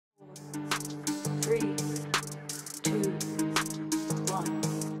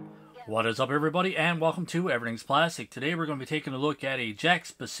What is up, everybody, and welcome to Everything's Plastic. Today we're going to be taking a look at a Jakks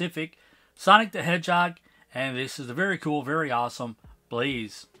specific Sonic the Hedgehog, and this is the very cool, very awesome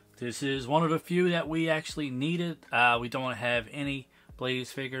Blaze. This is one of the few that we actually needed. We don't have any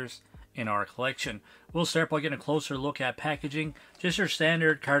Blaze figures in our collection. We'll start by getting a closer look at packaging. Just your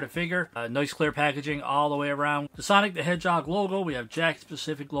standard carded figure. Nice clear packaging all the way around. The Sonic the Hedgehog logo. We have Jakks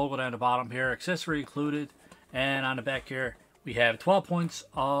specific logo down the bottom here. Accessory included. And on the back here, we have 12 points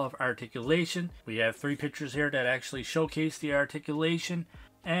of articulation. We have 3 pictures here that actually showcase the articulation.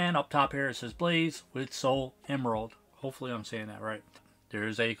 And up top here it says Blaze with Soul Emerald. Hopefully I'm saying that right.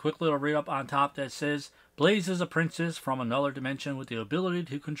 There's a quick little read up on top that says, Blaze is a princess from another dimension with the ability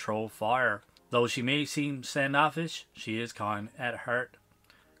to control fire. Though she may seem standoffish, she is kind at heart.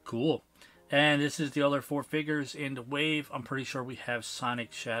 Cool. And this is the other 4 figures in the wave. I'm pretty sure we have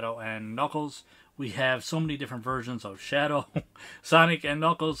Sonic, Shadow, and Knuckles. We have so many different versions of Shadow, Sonic, and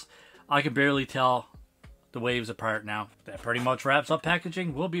Knuckles. I can barely tell the waves apart now. That pretty much wraps up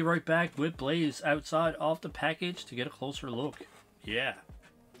packaging. We'll be right back with Blaze outside of the package to get a closer look. Yeah.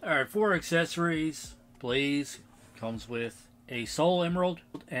 Alright, for accessories, Blaze comes with a Soul Emerald.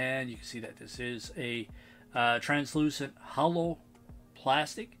 And you can see that this is a translucent hollow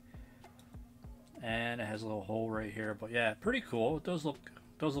plastic. And it has a little hole right here. But yeah, pretty cool. It does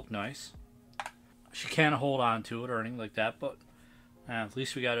look nice. She can't hold on to it or anything like that, but at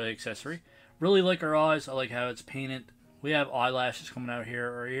least we got an accessory. Really like her eyes. I like how it's painted. We have eyelashes coming out here.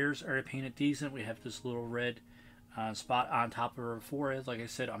 Our ears are painted decent. We have this little red spot on top of her forehead. Like I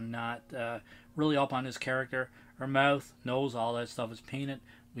said, I'm not really up on this character. Her mouth, nose, all that stuff is painted.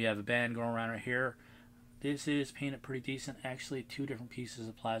 We have a band going around her hair. This is painted pretty decent. Actually, 2 different pieces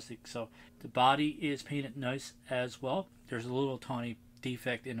of plastic. So the body is painted nice as well. There's a little tiny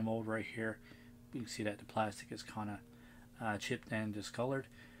defect in the mold right here. You can see that the plastic is kind of chipped and discolored.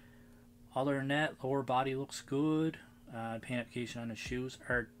 Other than that, lower body looks good. Paint application on the shoes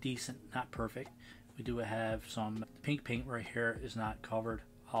are decent, not perfect. We do have some pink paint right here is not covered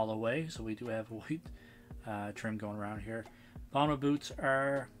all the way, so we do have white trim going around here. Bottom boots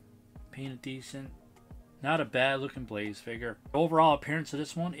are painted decent. Not a bad looking Blaze figure. Overall appearance of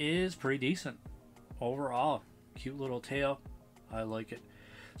this one is pretty decent. Overall, cute little tail. I like it.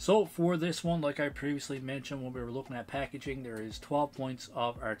 So for this one, like I previously mentioned when we were looking at packaging, there is 12 points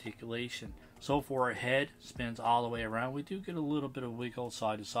of articulation. So for our head, spins all the way around. We do get a little bit of wiggle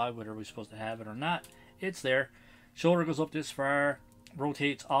side to side, whether we're supposed to have it or not. It's there. Shoulder goes up this far,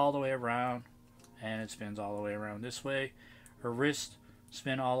 rotates all the way around, and it spins all the way around this way. Her wrist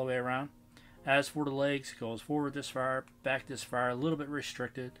spin all the way around. As for the legs, it goes forward this far, back this far, a little bit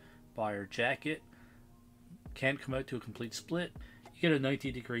restricted by her jacket. Can't come out to a complete split. You get a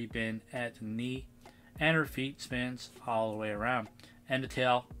 90-degree bend at the knee, and her feet spins all the way around. And the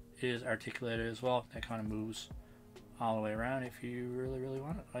tail is articulated as well. That kind of moves all the way around if you really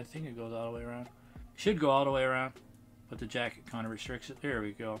want it. I think it goes all the way around. Should go all the way around, but the jacket kind of restricts it. There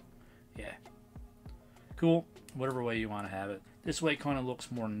we go. Yeah. Cool. Whatever way you want to have it. This way kind of looks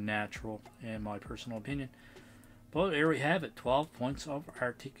more natural in my personal opinion. But there we have it. 12 points of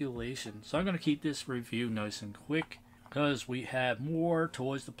articulation. So I'm going to keep this review nice and quick, because we have more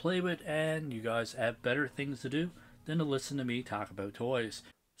toys to play with and you guys have better things to do than to listen to me talk about toys.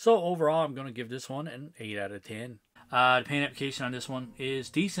 So overall, I'm going to give this one an 8 out of 10. The paint application on this one is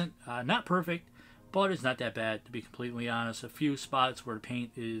decent. Not perfect, but it's not that bad, to be completely honest. A few spots where the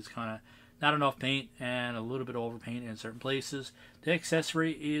paint is kind of not enough paint and a little bit over paint in certain places. The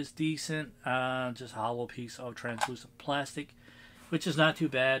accessory is decent. Just a hollow piece of translucent plastic, which is not too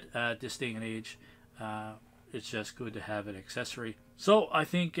bad at this day and age. It's just good to have an accessory. So I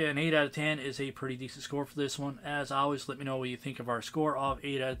think an 8 out of 10 is a pretty decent score for this one. As always, let me know what you think of our score of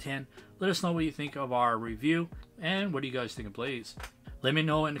 8 out of 10. Let us know what you think of our review. And what do you guys think of Blaze? Let me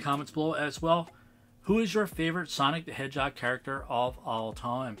know in the comments below as well. Who is your favorite Sonic the Hedgehog character of all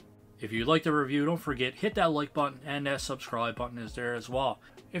time? If you liked the review, don't forget, hit that like button and that subscribe button is there as well.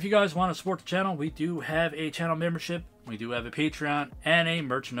 If you guys want to support the channel, we do have a channel membership. We do have a Patreon and a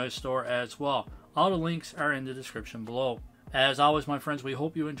merchandise store as well. All the links are in the description below. As always, my friends, we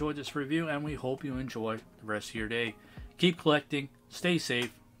hope you enjoyed this review and we hope you enjoy the rest of your day. Keep collecting, stay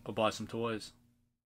safe, go buy some toys.